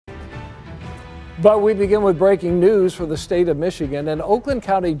But we begin with breaking news for the state of Michigan. An Oakland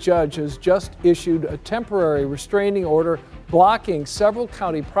County Judge has just issued a temporary restraining order blocking several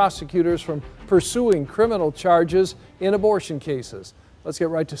county prosecutors from pursuing criminal charges in abortion cases. Let's get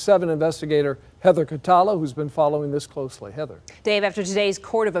right to 7 investigator Heather Catala, who's been following this closely. Heather. Dave, after today's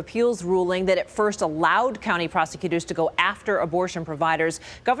Court of Appeals ruling that it first allowed county prosecutors to go after abortion providers,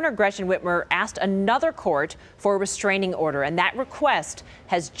 Governor Gretchen Whitmer asked another court for a restraining order, and that request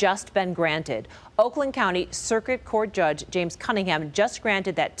has just been granted. Oakland County Circuit Court Judge James Cunningham just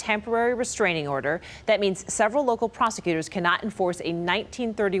granted that temporary restraining order. That means several local prosecutors cannot enforce a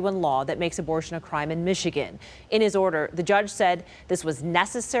 1931 law that makes abortion a crime in Michigan. In his order, the judge said this was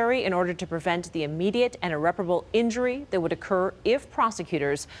necessary in order to prevent the immediate and irreparable injury that would occur if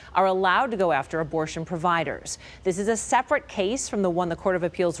prosecutors are allowed to go after abortion providers. This is a separate case from the one the Court of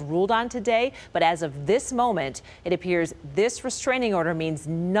Appeals ruled on today, but as of this moment, it appears this restraining order means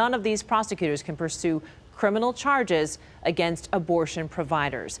none of these prosecutors can pursue criminal charges against abortion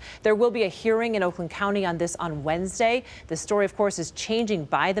providers. There will be a hearing in Oakland County on this on Wednesday. The story, of course, is changing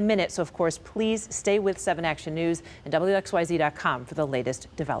by the minute, so of course, please stay with 7 Action News and WXYZ.com for the latest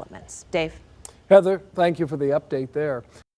developments. Dave. Heather, thank you for the update there.